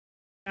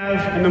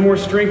And the more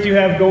strength you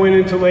have going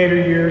into later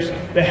years,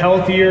 the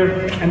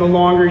healthier and the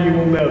longer you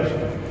will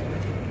live.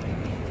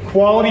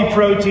 Quality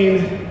protein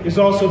is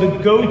also the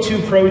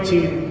go-to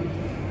protein,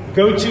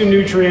 go-to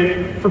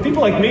nutrient for people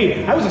like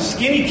me. I was a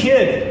skinny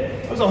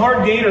kid. I was a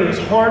hard gainer. It was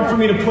hard for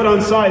me to put on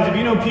size. If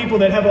you know people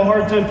that have a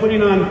hard time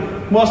putting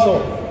on muscle,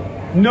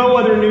 no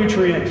other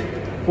nutrient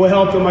will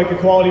help them like a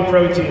quality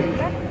protein.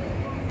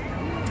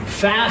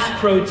 Fast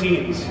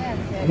proteins,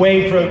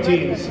 whey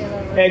proteins,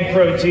 egg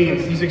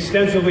proteins, these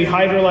extensively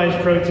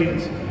hydrolyzed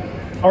proteins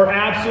are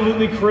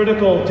absolutely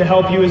critical to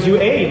help you as you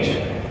age.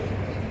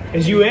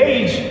 As you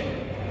age,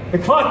 the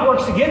clock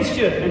works against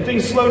you and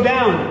things slow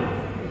down.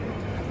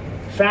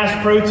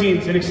 Fast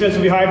proteins and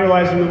extensively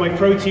hydrolyzing them like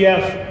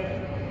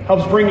ProTF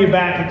helps bring you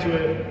back into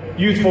a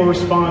youthful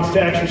response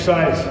to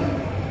exercise.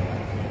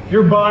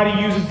 Your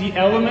body uses the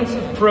elements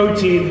of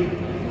protein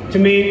to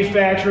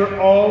manufacture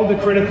all the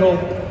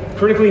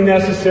critically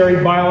necessary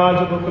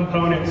biological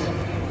components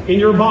in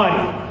your body.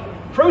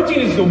 Protein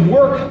is the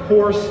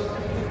workhorse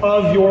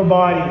of your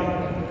body.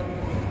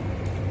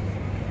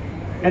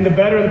 And the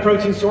better the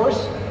protein source,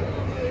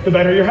 the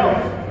better your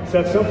health. It's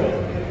that simple.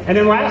 And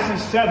then lastly,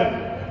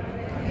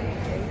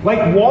 7.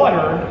 Like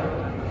water,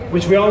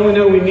 which we all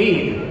know we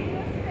need,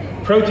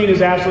 protein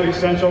is absolutely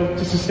essential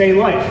to sustain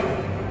life.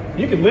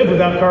 You can live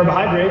without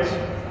carbohydrates.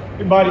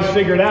 Your body's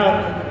figured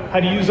out how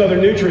to use other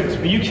nutrients,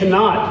 but you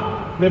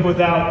cannot live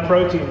without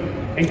protein.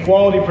 And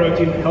quality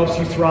protein helps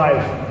you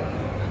thrive.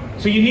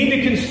 So you need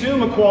to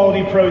consume a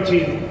quality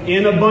protein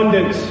in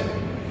abundance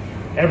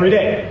every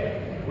day.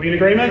 We in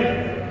agreement?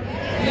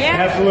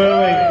 Yes.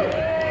 Absolutely.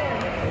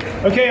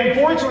 Okay,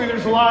 unfortunately,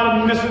 there's a lot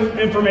of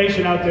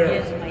misinformation out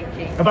there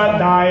about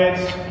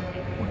diets,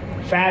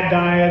 fad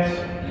diets,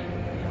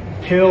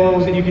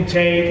 pills that you can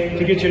take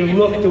to get you to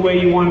look the way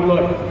you want to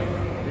look.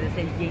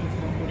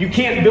 You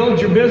can't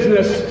build your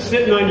business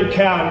sitting on your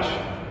couch.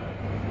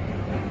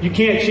 You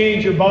can't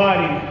change your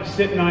body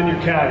sitting on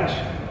your couch.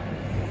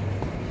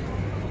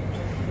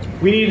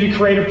 We needed to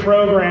create a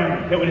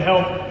program that would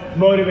help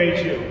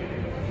motivate you.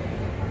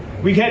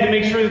 We had to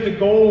make sure that the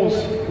goals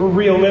were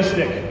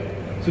realistic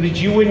so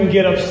that you wouldn't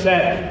get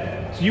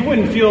upset, so you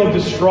wouldn't feel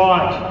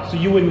distraught, so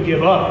you wouldn't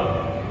give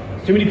up.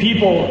 Too many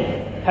people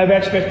have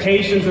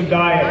expectations of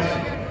diets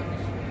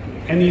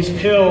and these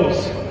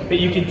pills that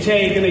you can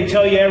take and they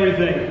tell you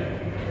everything.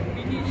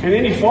 And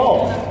then you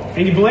fall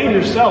and you blame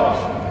yourself.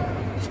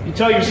 You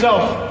tell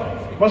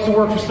yourself, must have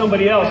worked for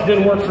somebody else, it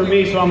didn't work for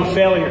me, so I'm a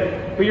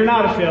failure. But you're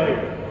not a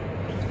failure.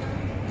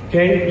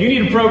 Okay? You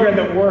need a program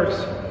that works,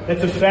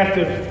 that's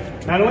effective,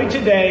 not only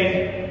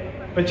today,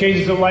 but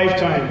changes a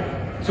lifetime.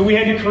 So we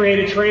had to create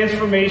a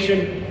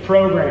transformation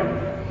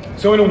program.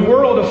 So in a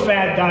world of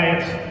fad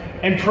diets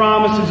and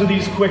promises of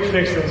these quick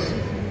fixes,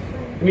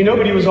 I mean,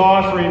 nobody was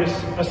offering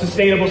a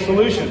sustainable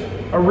solution,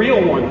 a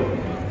real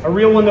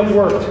one that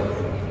worked.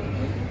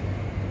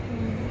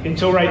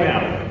 Until right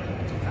now.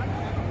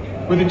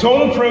 With the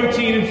total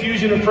protein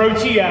infusion of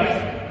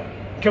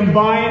ProTF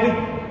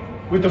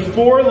combined with the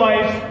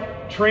 4Life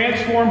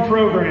Transform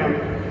program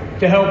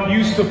to help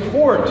you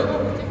support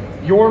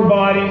your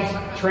body's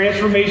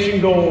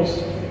transformation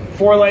goals,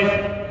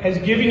 4Life has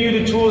given you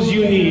the tools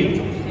you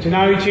need to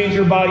not only change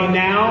your body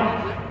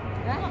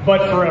now,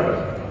 but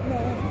forever.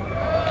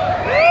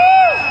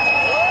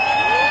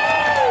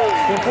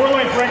 So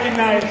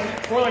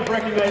 4Life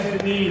recognized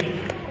the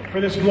need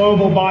for this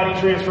global body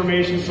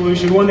transformation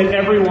solution, one that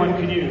everyone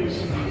could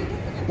use.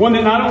 One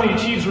that not only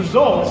achieves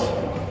results,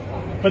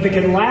 but that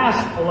can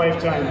last a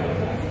lifetime.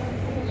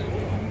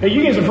 Now,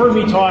 you guys have heard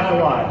me talk a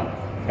lot.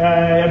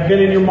 I've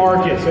been in your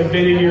markets, I've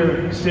been in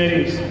your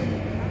cities.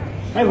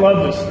 I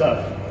love this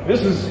stuff.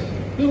 This is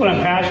what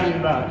I'm passionate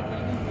about.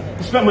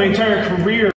 I spent my entire career